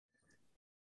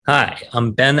Hi,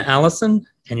 I'm Ben Allison,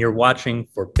 and you're watching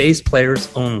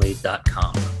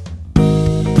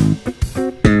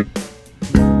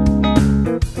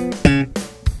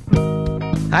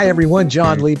ForBassPlayersOnly.com. Hi, everyone.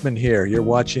 John Liebman here. You're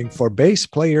watching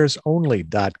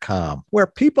ForBassPlayersOnly.com, where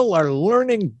people are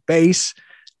learning bass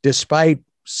despite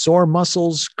sore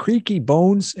muscles, creaky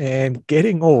bones, and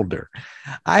getting older.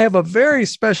 I have a very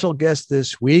special guest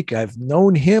this week. I've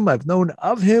known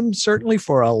of him certainly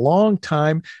for a long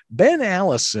time. Ben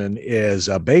Allison is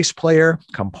a bass player,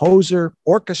 composer,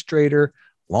 orchestrator,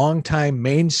 longtime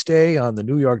mainstay on the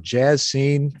New York jazz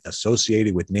scene,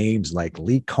 associated with names like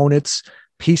Lee Konitz,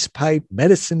 Peace Pipe,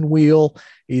 Medicine Wheel.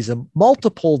 He's a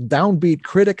multiple Downbeat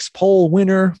Critics poll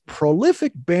winner,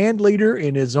 prolific band leader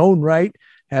in his own right,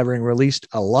 having released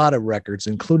a lot of records,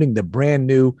 including the brand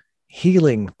new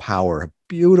Healing Power, a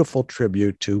beautiful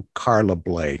tribute to Carla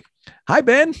Bley. Hi,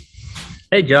 Ben.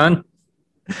 Hey, John.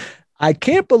 I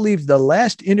can't believe the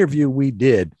last interview we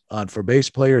did on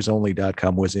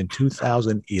ForBassPlayersOnly.com was in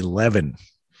 2011.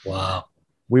 Wow.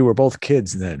 We were both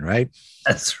kids then, right?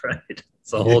 That's right.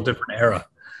 It's a whole different era.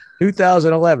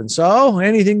 2011. So,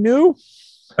 anything new?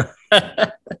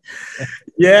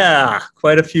 Yeah,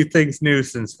 quite a few things new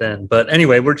since then. But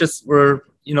anyway, I wanted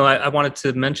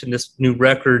to mention this new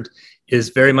record is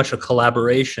very much a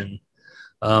collaboration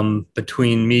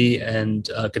between me and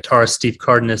guitarist Steve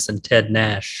Cardenas and Ted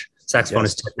Nash,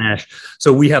 saxophonist Ted Nash.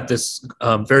 So we have this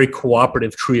very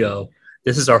cooperative trio.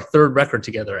 This is our third record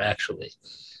together, actually.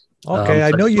 Okay, I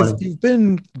know you've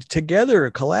been together,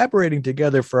 collaborating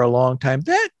together for a long time.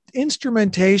 That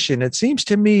instrumentation, it seems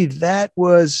to me that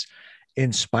was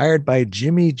inspired by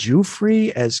Jimmy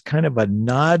Giuffre as kind of a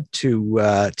nod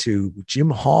to Jim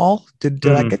Hall. Did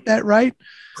I get that right?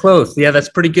 Close. Yeah, that's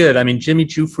pretty good. I mean, Jimmy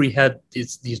Giuffre had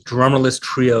these drummerless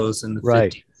trios in the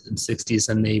 50s and 60s,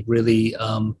 and they really,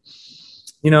 I've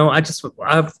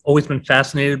always been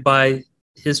fascinated by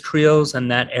his trios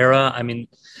and that era. I mean,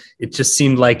 it just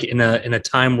seemed like in a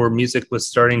time where music was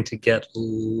starting to get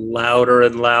louder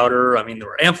and louder. I mean, there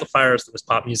were amplifiers, there was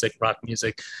pop music, rock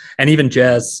music, and even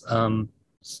jazz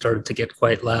started to get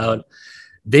quite loud.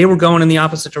 They were going in the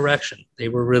opposite direction. They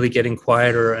were really getting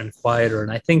quieter and quieter.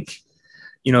 And I think,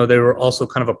 they were also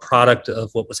kind of a product of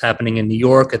what was happening in New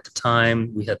York at the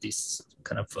time. We had these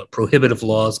kind of prohibitive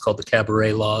laws called the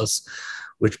cabaret laws,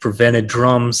 which prevented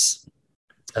drums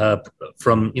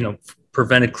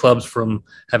prevented clubs from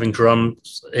having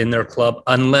drums in their club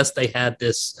unless they had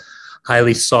this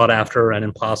highly sought after and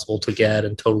impossible to get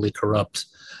and totally corrupt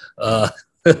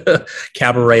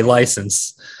cabaret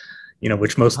license,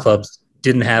 which most clubs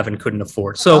didn't have and couldn't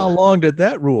afford. So how long did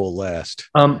that rule last?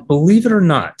 Believe it or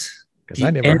not, the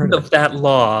I never end heard of that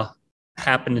law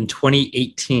happened in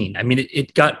 2018. I mean,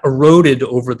 it got eroded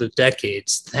over the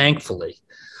decades, thankfully.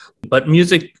 But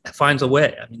music finds a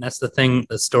way. I mean, that's the thing,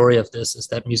 the story of this is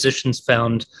that musicians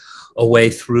found a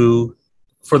way through,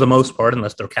 for the most part,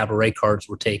 unless their cabaret cards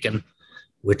were taken,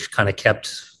 which kind of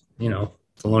kept,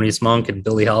 Thelonious Monk and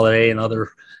Billie Holiday and other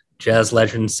jazz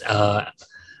legends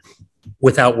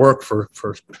without work for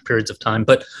periods of time.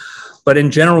 But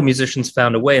in general, musicians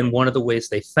found a way. And one of the ways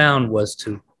they found was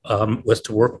to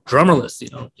work drummerless,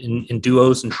 in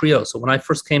duos and trios. So when I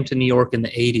first came to New York in the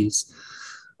 80s,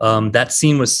 that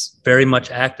scene was very much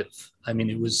active. I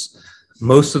mean, it was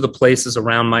most of the places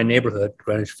around my neighborhood,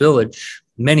 Greenwich Village,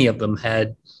 many of them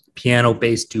had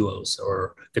piano-based duos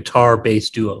or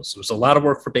guitar-based duos. There was a lot of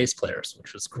work for bass players,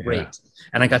 which was great. Yeah.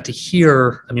 And I got to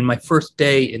hear, my first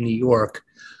day in New York,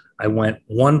 I went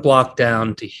one block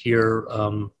down to hear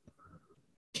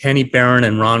Kenny Barron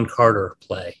and Ron Carter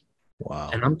play. Wow.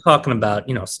 And I'm talking about,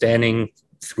 standing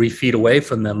 3 feet away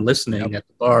from them, listening at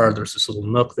the bar. There's this little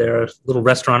nook there, little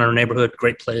restaurant in our neighborhood,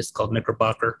 great place called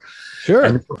Knickerbocker. Sure.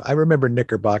 And I remember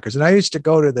Knickerbockers. And I used to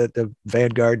go to the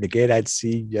Vanguard and the Gate. I'd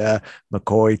see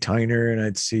McCoy Tyner and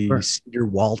I'd see Cedar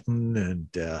Walton and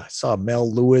saw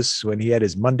Mel Lewis when he had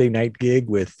his Monday night gig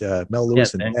with Mel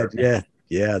Lewis.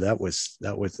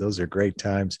 Those are great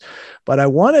times. But I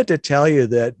wanted to tell you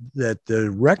that the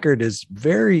record is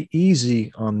very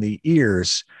easy on the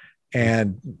ears.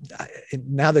 And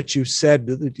now that you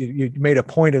said you made a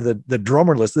point of the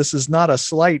drummerless, this is not a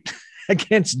slight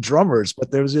against drummers, but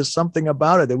there was just something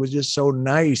about it that was just so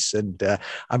nice. And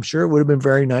I'm sure it would have been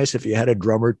very nice if you had a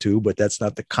drummer too, but that's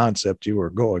not the concept you were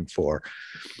going for.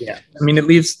 Yeah. I mean,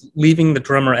 leaving the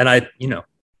drummer, and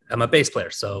I'm a bass player,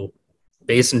 so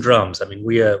bass and drums. I mean,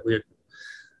 we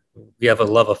have a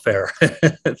love affair,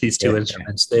 these two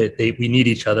instruments. We need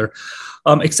each other,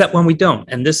 except when we don't.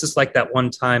 And this is like that one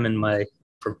time in my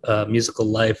musical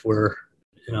life where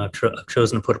I've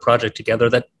chosen to put a project together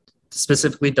that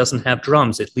specifically doesn't have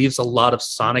drums. It leaves a lot of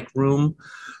sonic room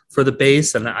for the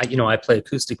bass, and I play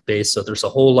acoustic bass, so there's a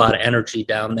whole lot of energy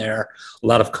down there, a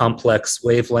lot of complex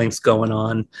wavelengths going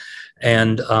on,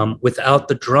 and without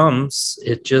the drums,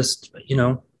 it just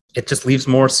leaves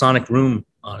more sonic room,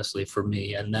 honestly, for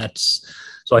me, and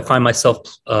so I find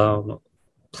myself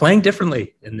playing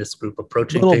differently in this group,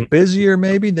 approaching a little things busier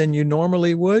maybe than you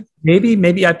normally would.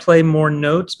 Maybe I play more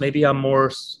notes. Maybe I'm more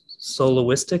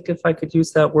soloistic, if I could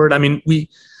use that word. I mean,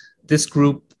 this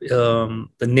group, the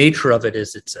nature of it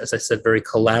is it's, as I said, very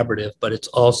collaborative, but it's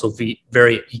also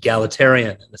very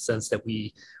egalitarian in the sense that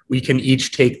we can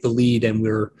each take the lead, and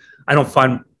I don't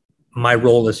find my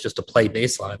role is just to play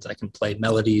bass lines. I can play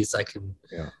melodies.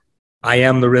 I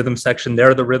am the rhythm section.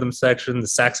 They're the rhythm section. The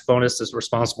saxophonist is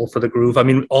responsible for the groove. I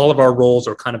mean, all of our roles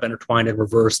are kind of intertwined and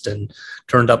reversed and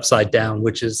turned upside down,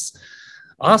 which is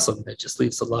awesome. It just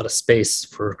leaves a lot of space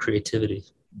for creativity.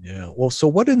 Yeah. Well, so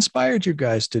what inspired you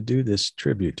guys to do this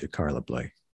tribute to Carla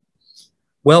Bley?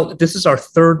 Well, this is our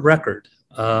third record.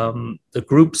 The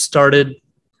group started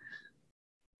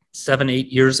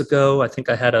 7-8 years ago. I think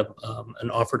I had an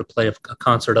offer to play a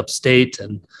concert upstate,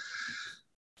 and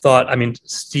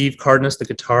Steve Cardenas, the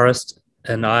guitarist,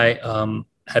 and I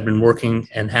have been working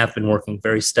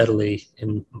very steadily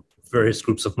in various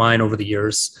groups of mine over the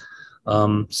years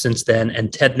since then.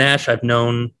 And Ted Nash, I've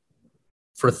known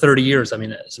for 30 years. I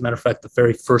mean, as a matter of fact, the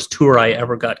very first tour I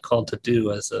ever got called to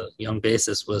do as a young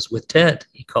bassist was with Ted.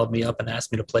 He called me up and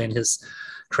asked me to play in his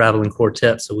traveling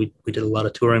quartet. So we did a lot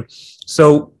of touring.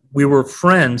 So we were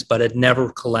friends, but had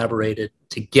never collaborated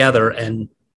together and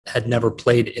had never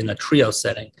played in a trio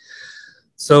setting.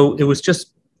 So it was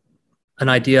just an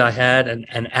idea I had.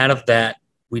 And out of that,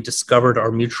 we discovered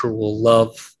our mutual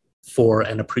love for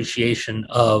and appreciation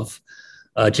of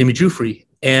Jimmy Giuffre.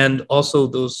 And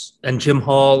also and Jim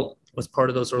Hall was part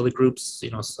of those early groups,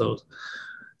 so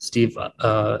Steve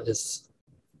is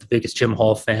the biggest Jim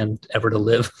Hall fan ever to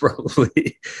live,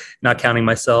 probably, not counting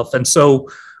myself. And so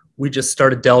we just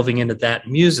started delving into that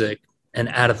music. And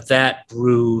out of that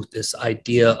grew this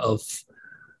idea of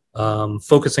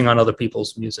focusing on other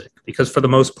people's music, because for the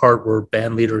most part, we're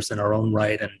band leaders in our own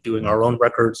right and doing our own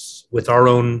records with our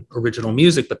own original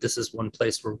music. But this is one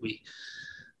place where we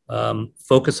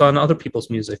focus on other people's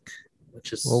music,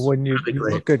 which is when you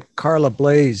look at Carla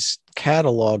Bley's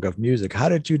catalog of music, how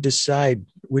did you decide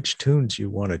which tunes you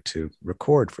wanted to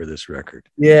record for this record?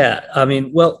 Yeah, I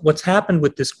mean, what's happened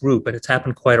with this group, and it's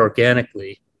happened quite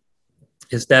organically,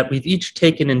 is that we've each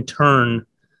taken in turn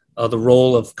the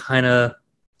role of kind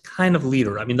of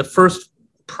leader. I mean, the first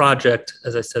project,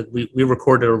 as I said, we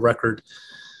recorded a record.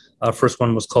 First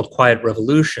one was called Quiet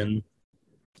Revolution.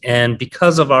 And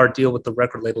because of our deal with the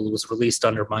record label, it was released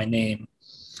under my name.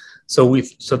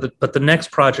 But the next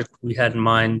project we had in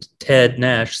mind, Ted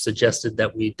Nash suggested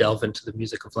that we delve into the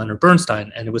music of Leonard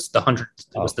Bernstein, and it was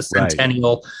the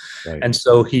centennial. Right. And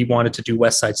so he wanted to do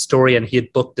West Side Story, and he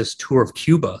had booked this tour of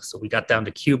Cuba. So we got down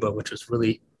to Cuba, which was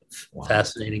really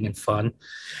fascinating and fun.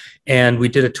 And we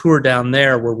did a tour down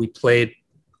there where we played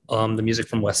the music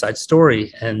from West Side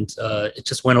Story, and it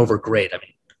just went over great. I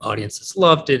mean, audiences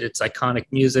loved it. It's iconic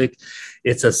music.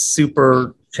 It's a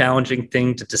super challenging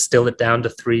thing to distill it down to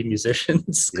 3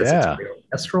 musicians because it's very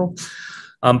orchestral.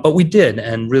 But we did,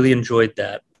 and really enjoyed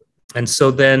that. And so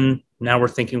then now we're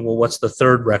thinking, well, what's the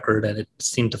third record? And it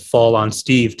seemed to fall on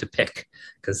Steve to pick,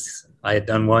 because I had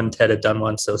done one, Ted had done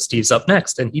one, so Steve's up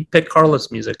next. And he picked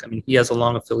Carla's music. I mean, he has a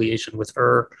long affiliation with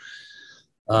her,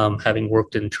 having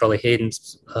worked in Charlie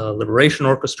Haden's Liberation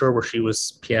Orchestra, where she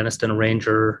was pianist and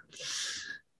arranger.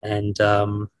 And,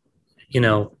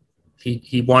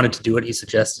 he wanted to do it. He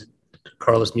suggested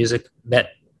Carla's music,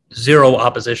 met zero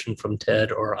opposition from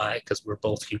Ted or I, because we're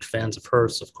both huge fans of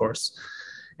hers, of course.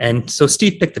 And so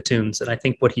Steve picked the tunes. And I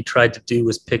think what he tried to do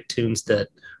was pick tunes that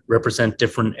represent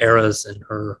different eras in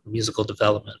her musical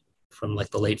development, from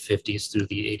like the late 50s through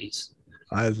the 80s.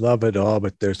 I love it all,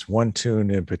 but there's one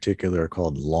tune in particular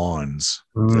called Lawns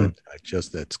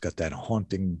that's got that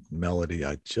haunting melody.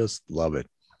 I just love it.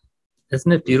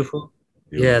 Isn't it beautiful?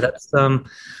 Yeah, that's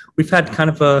we've had kind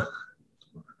of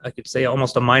I could say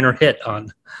almost a minor hit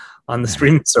on the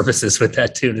streaming services with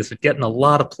that tune. It's getting a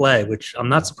lot of play, which I'm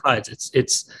not surprised.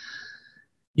 It's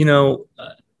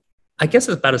I guess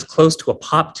it's about as close to a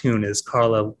pop tune as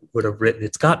Carla would have written.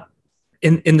 It's got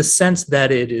in the sense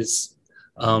that it is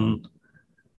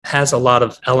has a lot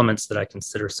of elements that I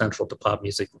consider central to pop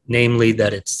music, namely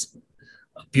that it's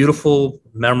beautiful,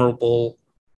 memorable,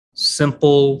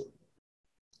 simple,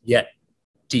 yet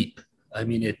deep. I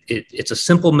mean, it's a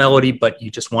simple melody, but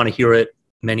you just want to hear it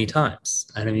many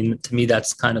times. And I mean, to me,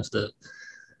 that's kind of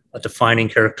a defining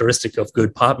characteristic of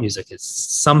good pop music. It's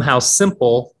somehow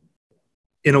simple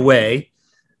in a way,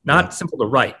 Not simple to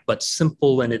write, but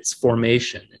simple in its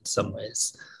formation in some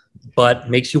ways, but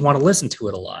makes you want to listen to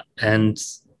it a lot. And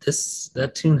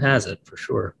that tune has it for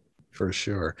sure. For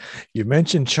sure. You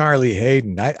mentioned Charlie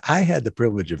Haden. I had the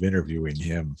privilege of interviewing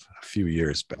him a few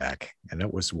years back, and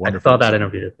it was wonderful. I saw that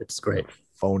interview. It's great.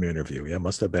 Phone interview. Yeah,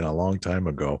 must have been a long time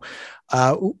ago.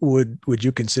 Would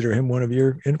you consider him one of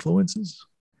your influences?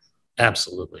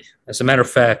 Absolutely. As a matter of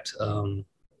fact,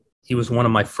 he was one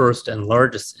of my first and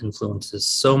largest influences,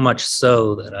 so much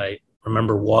so that I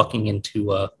remember walking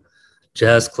into a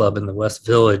jazz club in the West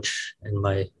Village in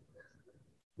my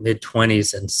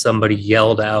mid-20s, and somebody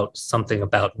yelled out something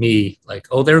about me, like,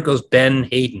 "Oh, there goes Ben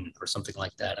Hayden," or something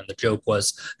like that. And the joke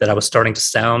was that I was starting to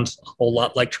sound a whole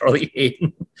lot like Charlie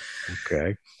Haden.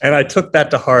 Okay. And I took that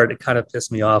to heart. It kind of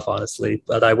pissed me off, honestly.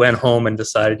 But I went home and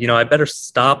decided, I better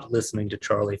stop listening to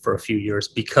Charlie for a few years,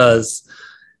 because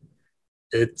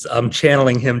I'm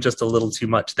channeling him just a little too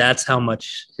much. That's how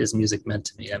much his music meant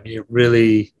to me. I mean, it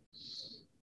really,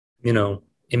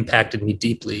 impacted me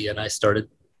deeply. And I started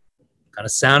kind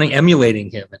of emulating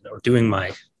him, or doing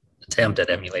my attempt at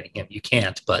emulating him. You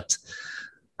can't, but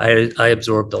I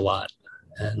absorbed a lot.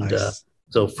 And nice.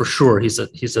 So for sure, he's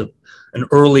an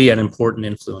early and important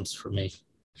influence for me.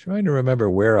 Trying to remember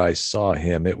where I saw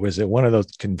him. It was at one of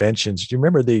those conventions. Do you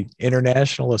remember the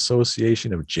International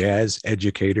Association of Jazz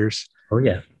Educators? Oh,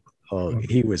 yeah. Oh,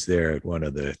 he was there at one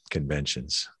of the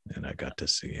conventions, and I got to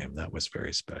see him. That was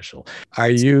very special. Are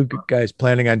you guys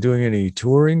planning on doing any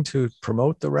touring to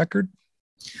promote the record?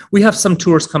 We have some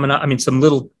tours coming up. I mean, some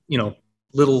little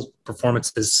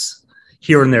performances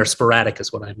here and there, sporadic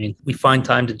is what I mean. We find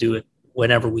time to do it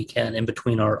whenever we can in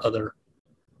between our other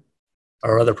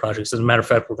projects. As a matter of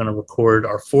fact, we're going to record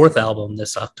our 4th album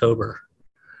this October.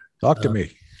 Talk to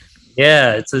me.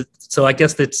 Yeah, so I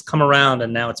guess it's come around,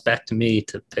 and now it's back to me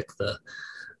to pick the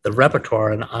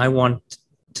repertoire, and I want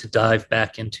to dive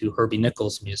back into Herbie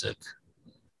Nichols' music.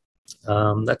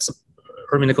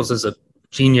 Herbie Nichols is a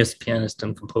genius pianist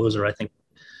and composer, I think,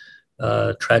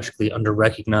 tragically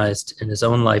under-recognized in his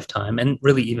own lifetime, and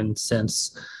really even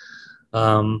since.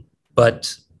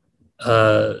 But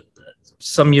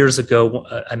some years ago,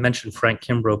 I mentioned Frank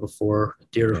Kimbrough before, a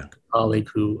dear colleague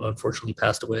who unfortunately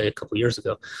passed away a couple years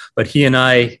ago. But he and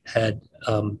I had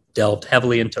delved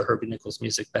heavily into Herbie Nichols'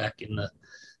 music back in the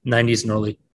 90s and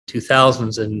early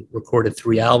 2000s and recorded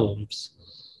 3 albums.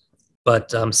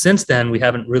 But since then, we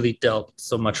haven't really dealt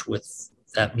so much with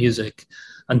that music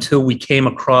until we came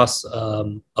across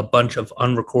a bunch of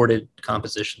unrecorded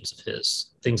compositions of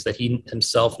his, things that he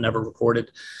himself never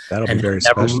recorded. That'll be very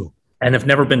special. And have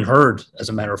never been heard, as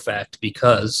a matter of fact,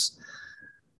 because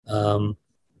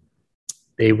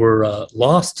they were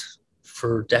lost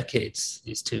for decades,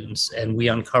 these tunes, and we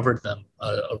uncovered them.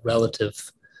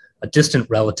 A distant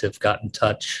relative got in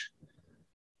touch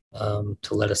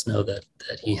to let us know that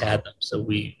he had them. So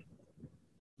we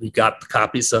got the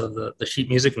copies of the sheet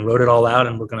music and wrote it all out,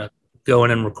 and we're going to go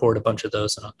in and record a bunch of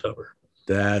those in October.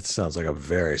 That sounds like a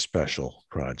very special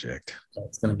project. So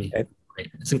it's going to be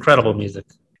great. It's incredible music.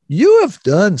 You have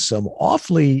done some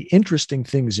awfully interesting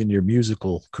things in your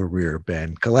musical career,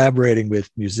 Ben, collaborating with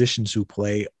musicians who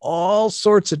play all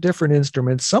sorts of different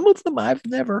instruments. Some of them I've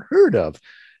never heard of.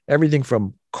 Everything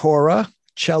from kora,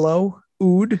 cello,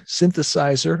 oud,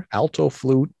 synthesizer, alto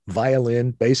flute,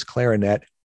 violin, bass clarinet,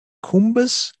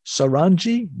 kumbas,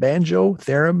 sarangi, banjo,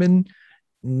 theremin,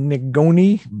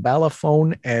 nigoni,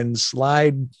 balafone, and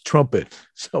slide trumpet.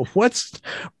 So what's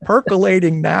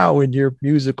percolating now in your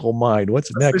musical mind?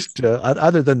 What's next,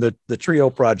 other than the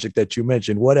trio project that you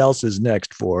mentioned? What else is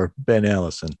next for Ben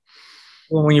Allison?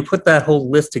 Well, when you put that whole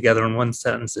list together in one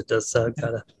sentence, it does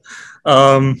kind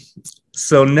of.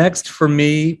 So next for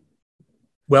me,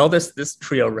 well, this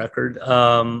trio record,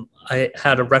 I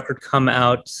had a record come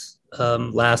out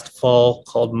last fall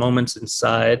called Moments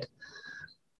Inside,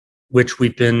 which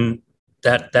we've been,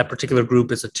 that particular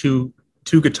group is two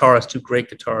great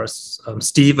guitarists,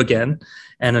 Steve again,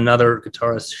 and another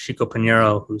guitarist, Chico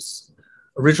Pinheiro, who's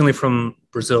originally from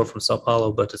Brazil, from Sao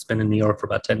Paulo, but has been in New York for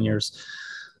about 10 years,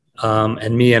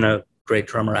 and me and a great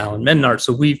drummer, Alan Menard.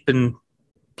 So we've been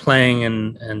playing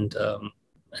and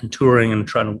touring and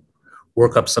trying to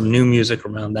work up some new music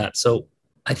around that. So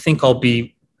I think I'll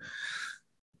be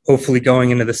hopefully going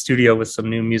into the studio with some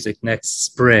new music next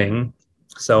spring.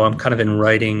 So I'm kind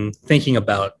of thinking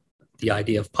about the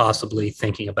idea of possibly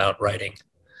thinking about writing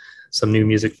some new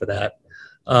music for that.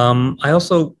 I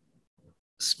also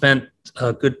spent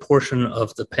a good portion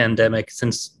of the pandemic,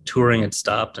 since touring had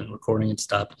stopped and recording had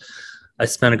stopped, I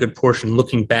spent a good portion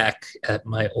looking back at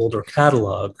my older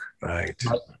catalog. Right.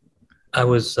 I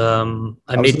was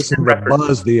made 10 records.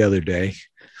 Buzz the other day.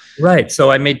 Right.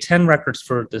 So I made 10 records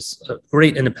for this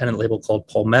great independent label called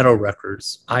Palmetto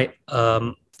Records.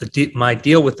 My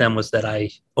deal with them was that I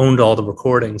owned all the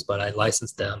recordings, but I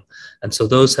licensed them. And so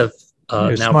those have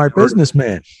You're a now smart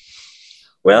businessman.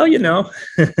 Well,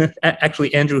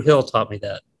 actually Andrew Hill taught me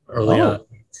that early on.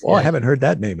 Well, I haven't heard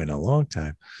that name in a long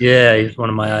time. Yeah, he's one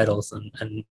of my idols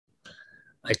and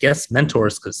I guess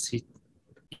mentors, because he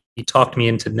talked me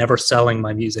into never selling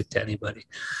my music to anybody.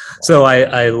 Wow. So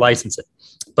I licensed it.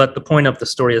 But the point of the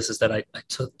story is that I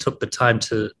took the time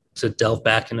to delve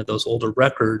back into those older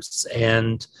records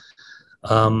and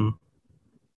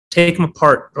take them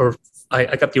apart. Or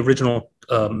I got the original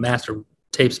master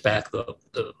tapes back, the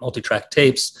multi-track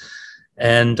tapes,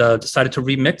 and decided to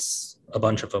remix a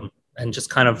bunch of them and just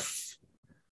kind of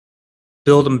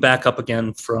build them back up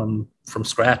again from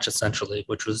scratch, essentially,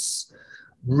 which was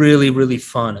really, really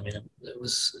fun. I mean,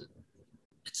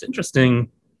 it's interesting.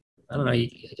 I don't know. I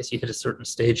guess you hit a certain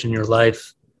stage in your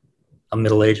life. I'm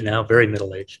middle-aged now, very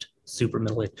middle-aged, super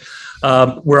middle-aged,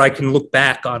 where I can look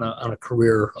back on a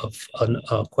career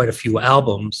of quite a few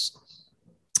albums.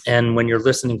 And when you're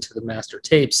listening to the master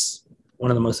tapes,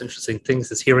 one of the most interesting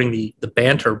things is hearing the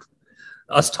banter,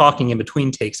 us talking in between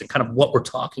takes and kind of what we're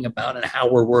talking about and how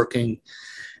we're working.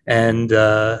 And,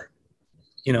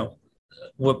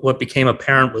 what became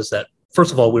apparent was that,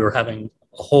 first of all, we were having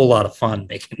a whole lot of fun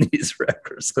making these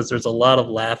records because there's a lot of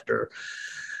laughter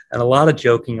and a lot of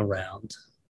joking around.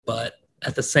 But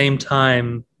at the same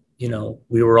time,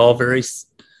 we were all very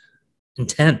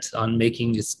intent on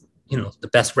making this, the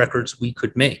best records we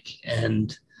could make.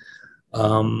 And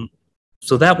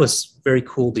so that was very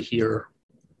cool to hear.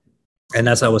 And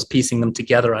as I was piecing them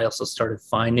together, I also started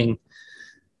finding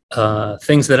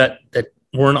things that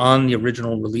weren't on the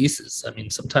original releases. I mean,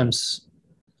 sometimes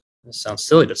it sounds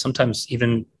silly, but sometimes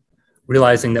even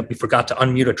realizing that we forgot to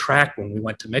unmute a track when we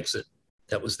went to mix it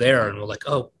that was there. And we're like,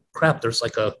 oh crap, there's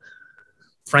like a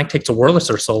Frank Takes a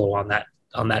Wurlitzer solo on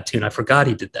that tune. I forgot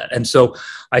he did that. And so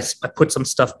I put some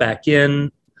stuff back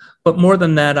in, but more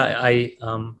than that, I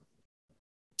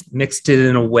mixed it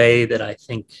in a way that I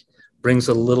think brings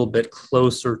a little bit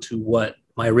closer to what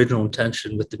my original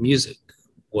intention with the music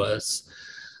was.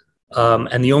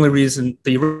 And the only reason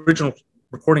the original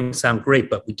recordings sound great,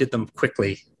 but we did them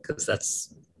quickly because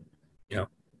that's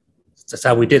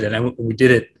how we did it. And we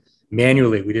did it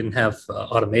manually. We didn't have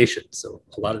automation. So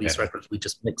a lot of these records, we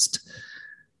just mixed,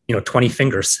 20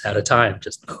 fingers at a time,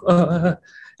 just, and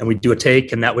we'd do a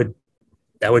take and that would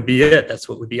be it. That's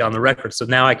what would be on the record. So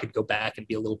now I could go back and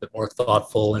be a little bit more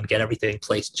thoughtful and get everything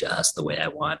placed just the way I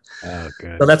want. Oh,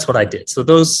 good. So that's what I did. So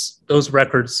those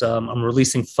records, I'm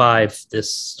releasing 5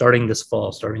 starting this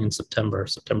fall, starting in September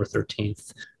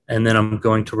 13th. And then I'm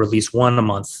going to release 1 a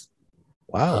month.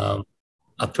 Wow.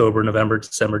 October, November,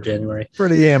 December, January.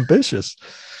 Pretty ambitious.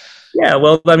 Yeah,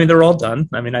 well, I mean, they're all done.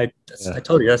 I mean, I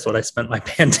told you that's what I spent my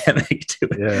pandemic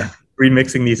doing. Yeah.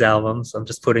 Remixing these albums. I'm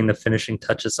just putting the finishing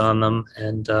touches on them.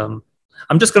 And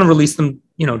I'm just going to release them,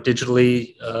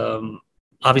 digitally.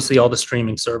 Obviously, all the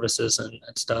streaming services and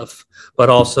stuff, but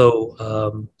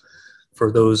also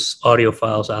for those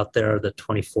audiophiles out there, the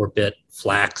 24-bit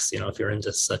FLACs, if you're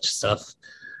into such stuff,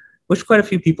 which quite a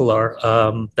few people are,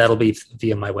 that'll be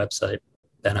via my website,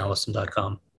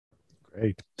 benallison.com.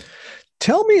 Great.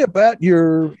 Tell me about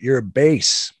your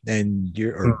bass and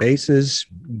your basses,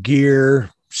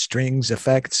 gear, strings,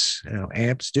 effects,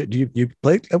 amps. Do you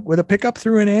play with a pickup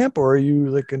through an amp, or are you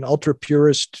like an ultra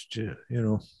purist?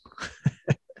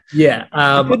 Yeah,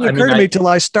 it didn't occur to me till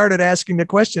I started asking the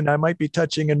question. I might be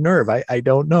touching a nerve. I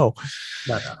don't know.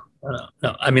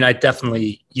 No. I mean, I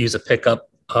definitely use a pickup.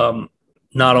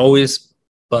 Not always,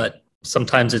 but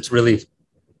sometimes it's really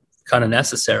kind of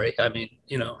necessary. I mean,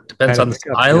 it depends on the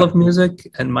style of music,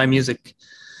 and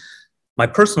my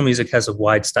personal music has a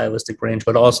wide stylistic range,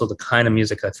 but also the kind of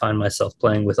music I find myself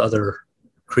playing with other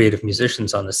creative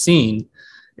musicians on the scene.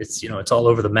 It's, it's all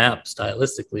over the map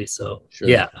stylistically. So sure.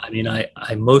 Yeah, I mean, I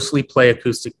mostly play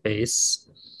acoustic bass,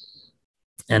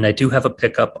 and I do have a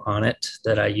pickup on it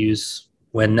that I use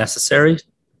when necessary.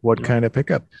 What kind of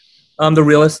pickup? The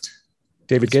Realist.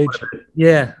 David Gage.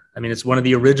 Yeah. I mean, it's one of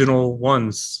the original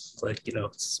ones. Like,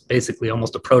 it's basically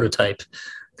almost a prototype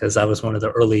because I was one of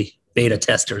the early beta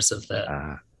testers of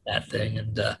that thing.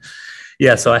 And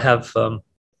so I have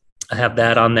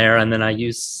that on there, and then I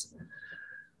use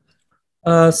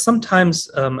sometimes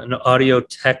an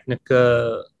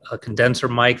Audio-Technica condenser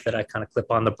mic that I kind of clip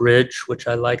on the bridge, which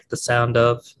I like the sound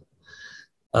of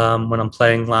when I'm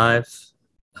playing live.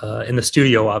 In the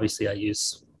studio, obviously, I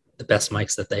use the best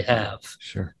mics that they have.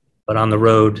 Sure. But on the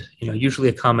road, usually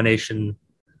a combination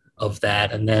of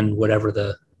that, and then whatever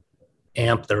the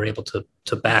amp they're able to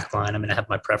backline. I mean, I have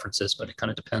my preferences, but it kind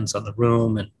of depends on the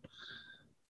room and,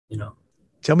 you know.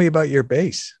 Tell me about your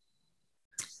bass.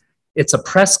 It's a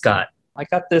Prescott. I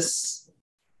got this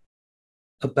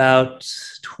about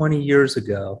 20 years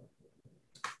ago.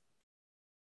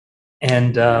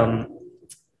 And I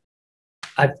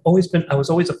was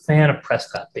always a fan of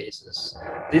Prescott basses.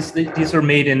 These are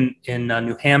made in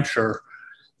New Hampshire.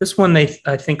 This one, I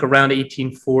think around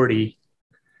 1840.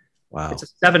 Wow. It's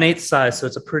a 7/8 size, so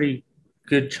it's a pretty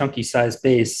good chunky size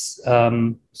bass.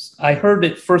 I heard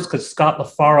it first because Scott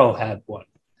LaFaro had one.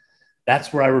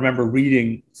 That's where I remember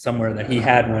reading somewhere that he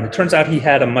had one. It turns out he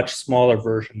had a much smaller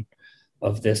version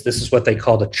of this. This is what they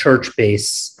called a church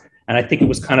bass. And I think it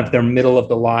was kind of their middle of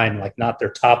the line, like not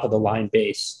their top of the line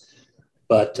bass,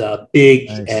 but big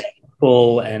Nice. And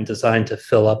full and designed to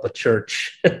fill up a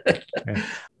church.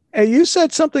 Hey, you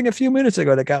said something a few minutes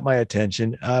ago that got my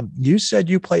attention. You said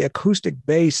you play acoustic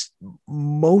bass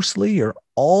mostly or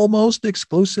almost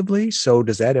exclusively. So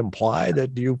does that imply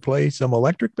that you play some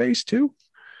electric bass too?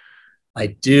 I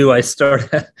do. I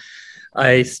started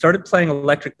playing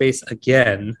electric bass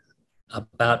again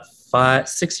about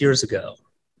 6 years ago.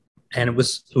 And it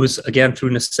was again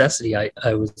through necessity. I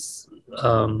was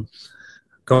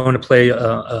going to play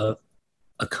a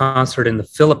concert in the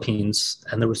Philippines,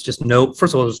 and there was just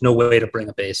first of all, there's no way to bring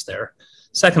a bass there.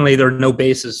 Secondly, there are no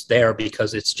basses there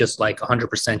because it's just like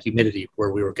 100% humidity where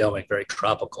we were going, very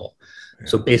tropical. Yeah.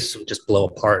 So basses would just blow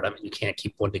apart. I mean, you can't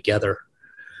keep one together.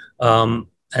 And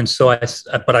so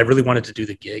but I really wanted to do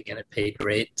the gig, and it paid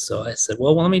great. So I said,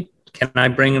 well, can I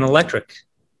bring an electric?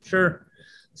 Sure.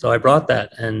 So I brought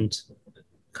that and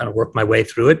kind of worked my way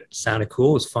through it. It sounded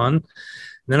cool. It was fun. And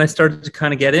then I started to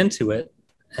kind of get into it.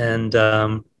 And,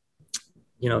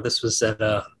 this was at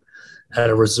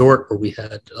a resort where we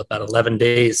had about 11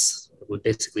 days. We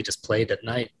basically just played at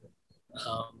night.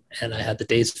 And I had the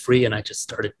days free, and I just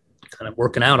started kind of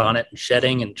working out on it and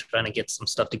shedding and trying to get some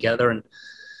stuff together, and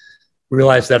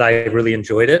realized that I really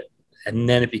enjoyed it. And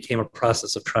then it became a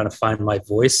process of trying to find my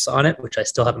voice on it, which I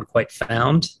still haven't quite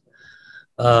found.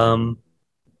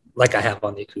 Like I have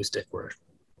on the acoustic, where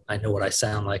I know what I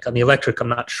sound like. On the electric, I'm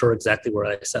not sure exactly what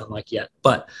I sound like yet,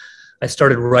 but I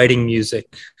started writing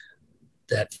music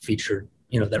that featured,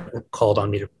 that were called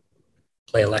on me to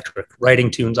play electric, writing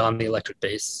tunes on the electric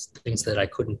bass, things that I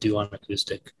couldn't do on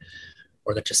acoustic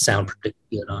or that just sound pretty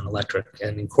good on electric,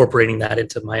 and incorporating that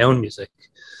into my own music.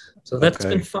 So that's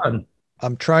been fun.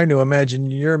 I'm trying to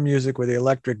imagine your music with the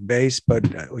electric bass, but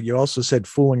you also said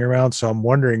fooling around. So I'm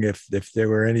wondering if there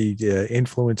were any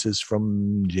influences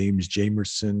from James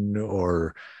Jamerson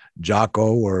or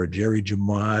Jocko or Jerry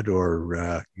Jumad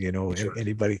or, sure.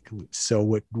 Anybody.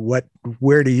 So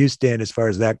where do you stand as far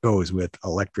as that goes with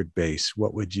electric bass?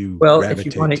 What would you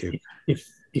gravitate to?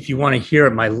 If you want to hear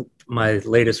my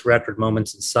latest record,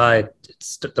 Moments Inside,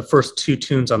 it's the first two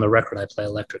tunes on the record I play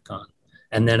electric on,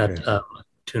 and then a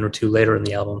tune or two later in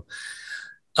the album.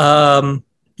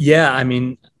 I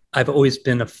mean, I've always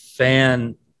been a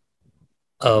fan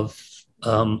of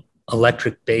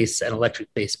electric bass and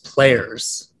electric bass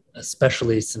players,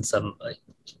 especially since I'm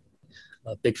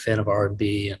a big fan of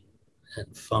R&B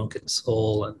and funk and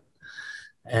soul,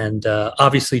 and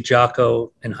obviously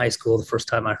Jocko in high school. The first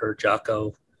time I heard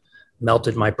Jocko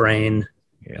melted my brain,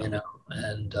 and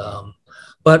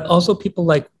but also people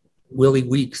like Willie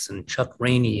Weeks and Chuck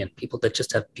Rainey and people that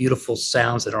just have beautiful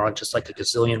sounds that are on just like a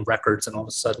gazillion records, and all of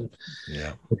a sudden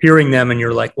hearing them and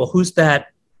you're like, well, who's that?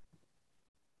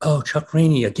 Oh, Chuck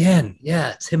Rainey again.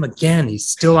 Yeah, it's him again. He's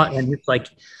still on. And it's like,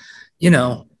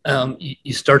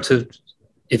 you start to,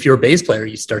 if you're a bass player,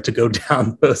 you start to go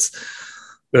down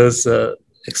those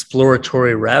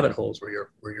exploratory rabbit holes where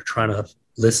you're trying to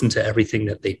listen to everything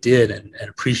that they did and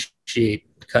appreciate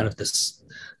kind of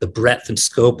the breadth and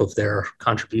scope of their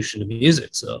contribution to music.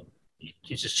 So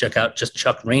you just check out just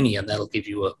Chuck Rainey, and that'll give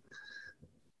you a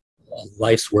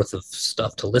life's worth of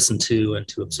stuff to listen to and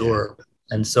to absorb. Yeah.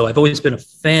 And so I've always been a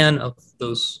fan of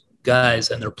those guys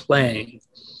and their playing.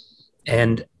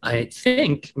 And I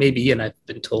think maybe, and I've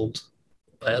been told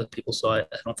by other people, so I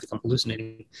don't think I'm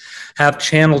hallucinating, have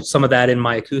channeled some of that in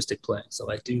my acoustic playing. So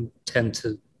I do tend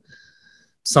to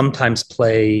sometimes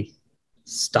play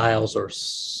styles or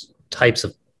types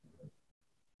of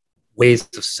ways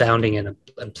of sounding and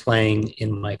playing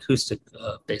in my acoustic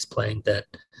bass playing that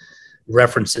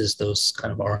references those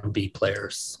kind of R&B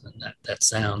players and that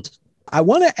sound. I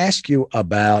want to ask you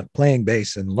about playing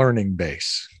bass and learning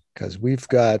bass, because we've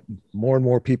got more and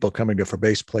more people coming to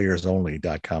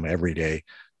ForBassPlayersOnly.com every day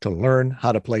to learn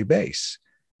how to play bass.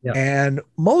 Yeah. And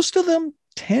most of them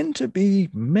tend to be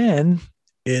men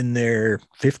in their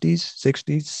 50s,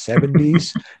 60s,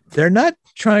 70s. They're not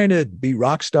trying to be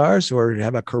rock stars or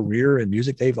have a career in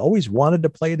music. They've always wanted to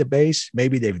play the bass.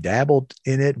 Maybe they've dabbled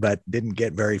in it, but didn't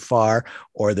get very far,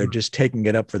 or they're just taking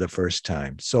it up for the first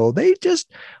time. So they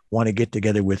just want to get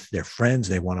together with their friends.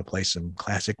 They want to play some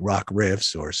classic rock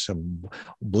riffs or some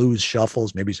blues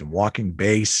shuffles, maybe some walking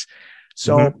bass.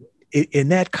 So in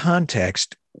that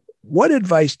context, what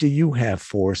advice do you have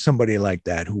for somebody like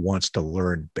that who wants to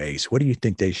learn bass? What do you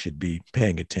think they should be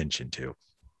paying attention to?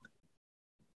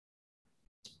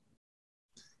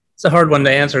 It's a hard one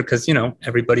to answer because, you know,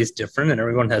 everybody's different and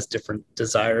everyone has different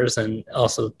desires and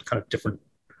also kind of different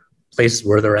places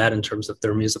where they're at in terms of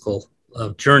their musical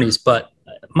journeys. But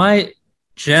my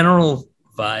general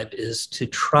vibe is to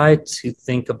try to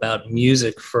think about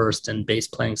music first and bass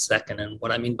playing second. And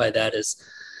what I mean by that is,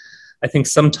 I think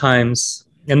sometimes,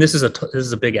 and this is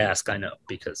a big ask, I know,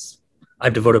 because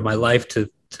I've devoted my life to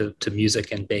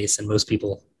music and bass, and most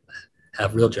people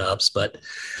have real jobs. But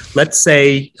let's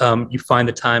say you find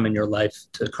the time in your life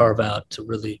to carve out to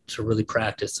really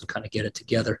practice and kind of get it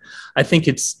together. I think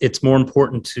it's more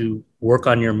important to work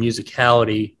on your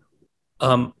musicality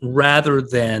rather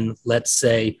than, let's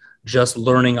say, just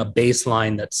learning a bass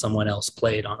line that someone else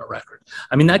played on a record.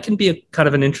 I mean, that can be a kind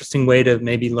of an interesting way to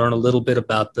maybe learn a little bit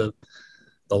about the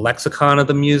lexicon of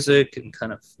the music and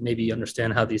kind of maybe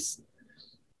understand how these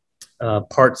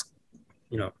parts,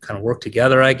 you know, kind of work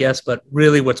together, I guess. But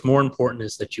really what's more important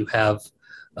is that you have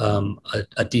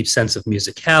a deep sense of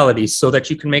musicality so that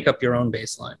you can make up your own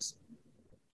bass lines.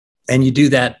 And you do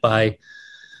that by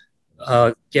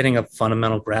getting a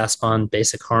fundamental grasp on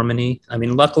basic harmony. I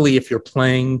mean, luckily, if you're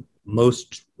playing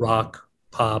most rock,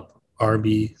 pop,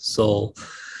 R&B, soul,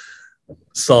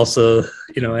 salsa,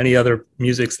 you know, any other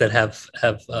musics that have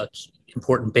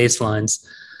important bass lines,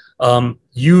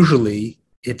 usually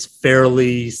it's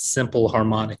fairly simple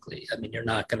harmonically. I mean, you're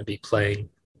not going to be playing,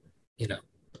 you know,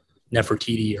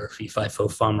 Nefertiti or Fee Fi Fo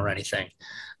Fum or anything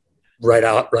right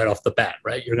off the bat,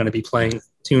 right? You're going to be playing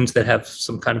tunes that have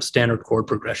some kind of standard chord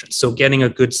progression. So getting a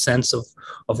good sense of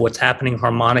what's happening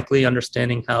harmonically,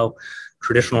 understanding how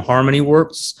traditional harmony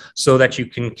works so that you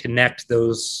can connect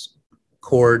those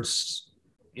chords,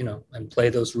 you know, and play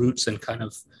those roots and kind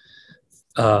of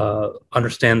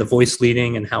understand the voice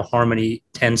leading and how harmony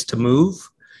tends to move.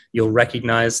 You'll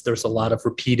recognize there's a lot of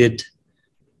repeated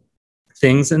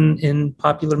things in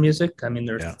popular music. I mean,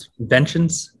 there's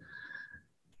conventions.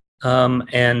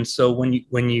 And so when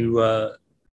you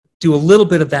do a little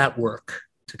bit of that work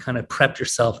to kind of prep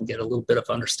yourself and get a little bit of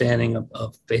understanding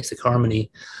of basic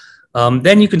harmony,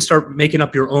 then you can start making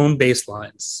up your own bass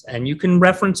lines, and you can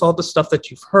reference all the stuff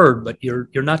that you've heard, but you're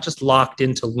not just locked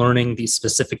into learning these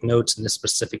specific notes in this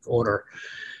specific order.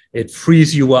 It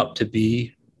frees you up to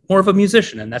be more of a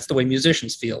musician, and that's the way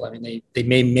musicians feel. I mean, they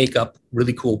may make up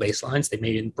really cool bass lines, they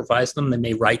may improvise them, they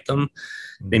may write them,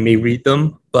 they may read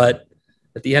them, but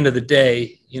at the end of the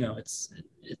day, you know, it's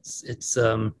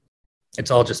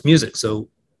all just music. So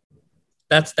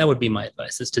that would be my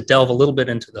advice, is to delve a little bit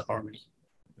into the harmony.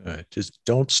 Just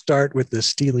don't start with the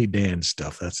Steely Dan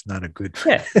stuff. That's not a good,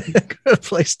 good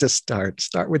place to start.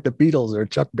 Start with the Beatles or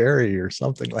Chuck Berry or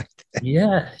something like that.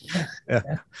 Yeah.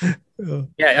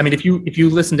 I mean, if you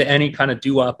listen to any kind of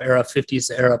doo-wop era, 50s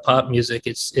era pop music,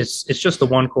 it's just the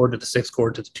 1 chord to the 6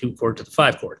 chord to the 2 chord to the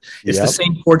 5 chord. It's the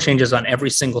same chord changes on every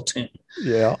single tune.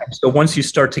 Yeah. So once you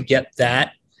start to get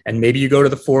that, and maybe you go to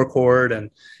the 4 chord, and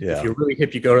if you're really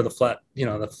hip, you go to the flat, you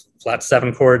know, the flat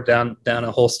 7 chord down a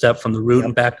whole step from the root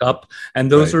and back up.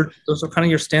 And those are kind of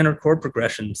your standard chord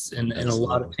progressions in a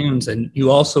lot of tunes. And you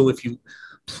also, if you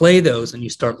play those and you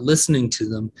start listening to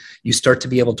them, you start to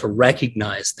be able to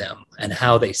recognize them and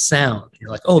how they sound.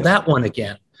 You're like, oh, that one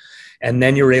again. And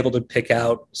then you're able to pick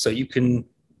out, so you can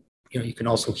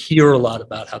also hear a lot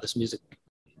about how this music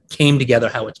came together,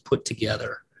 how it's put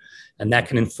together. And that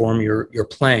can inform your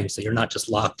playing, so you're not just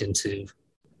locked into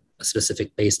a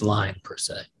specific bass line per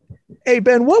se. Hey,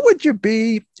 Ben, what would you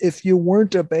be if you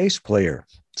weren't a bass player?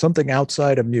 Something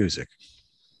outside of music.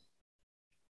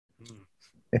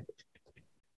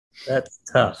 That's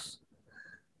tough.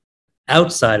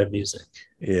 Outside of music.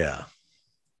 Yeah.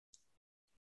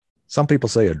 Some people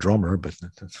say a drummer, but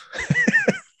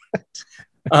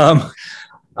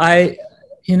I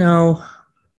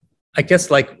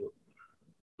guess like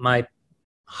my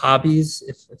hobbies,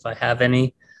 if I have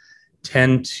any,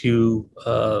 tend to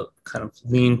kind of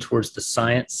lean towards the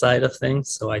science side of things.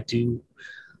 So I do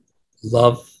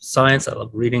love science. I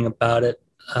love reading about it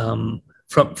from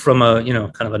a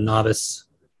kind of a novice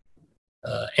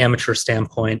amateur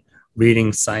standpoint,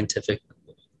 reading scientific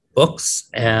books.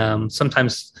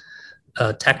 Sometimes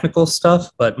technical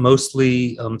stuff, but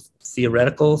mostly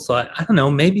theoretical. So I don't know,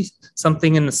 maybe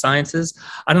something in the sciences.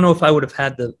 I don't know if I would have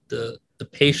had the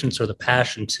patience or the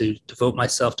passion to devote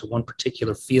myself to one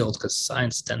particular field, because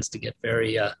science tends to get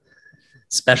very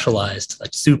specialized,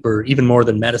 like super, even more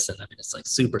than medicine. I mean, it's like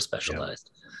super specialized.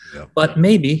 Yeah. But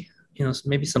maybe,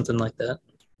 maybe something like that.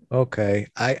 Okay.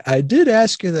 I did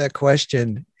ask you that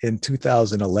question in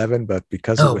 2011, but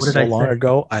because it was so long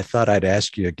ago, I thought I'd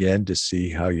ask you again to see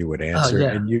how you would answer. Oh,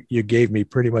 yeah. And you gave me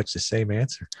pretty much the same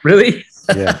answer. Really?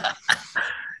 Yeah.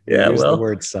 Yeah. Use the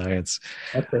word science.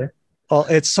 Okay. Well,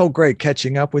 it's so great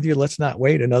catching up with you. Let's not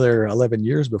wait another 11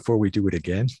 years before we do it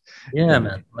again. Yeah,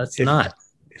 man. Let's not.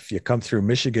 If you come through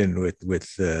Michigan with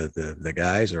the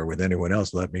guys or with anyone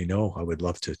else, let me know. I would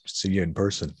love to see you in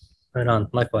person. Right on.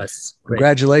 Likewise. Great.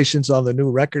 Congratulations on the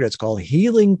new record. It's called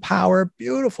Healing Power.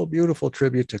 Beautiful, beautiful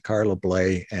tribute to Carla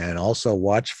Bley. And also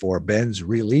watch for Ben's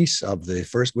release of the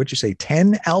first, what'd you say,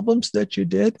 10 albums that you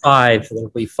did? 5. There'll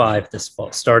be 5 this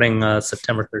fall, starting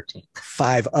September 13th.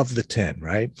 5 of the 10,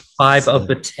 right? 5 of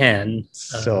the 10.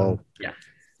 So yeah,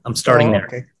 I'm starting there.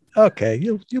 Okay. Okay,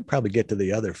 you'll probably get to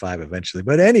the other 5 eventually.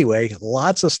 But anyway,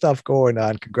 lots of stuff going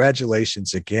on.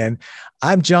 Congratulations again.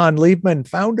 I'm John Liebman,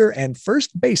 founder and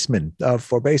first bassman of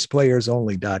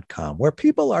ForBassPlayersOnly.com, where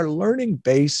people are learning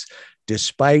bass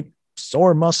despite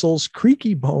sore muscles,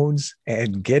 creaky bones,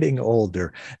 and getting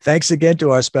older. Thanks again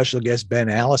to our special guest, Ben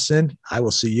Allison. I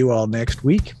will see you all next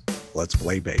week. Let's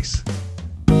play bass.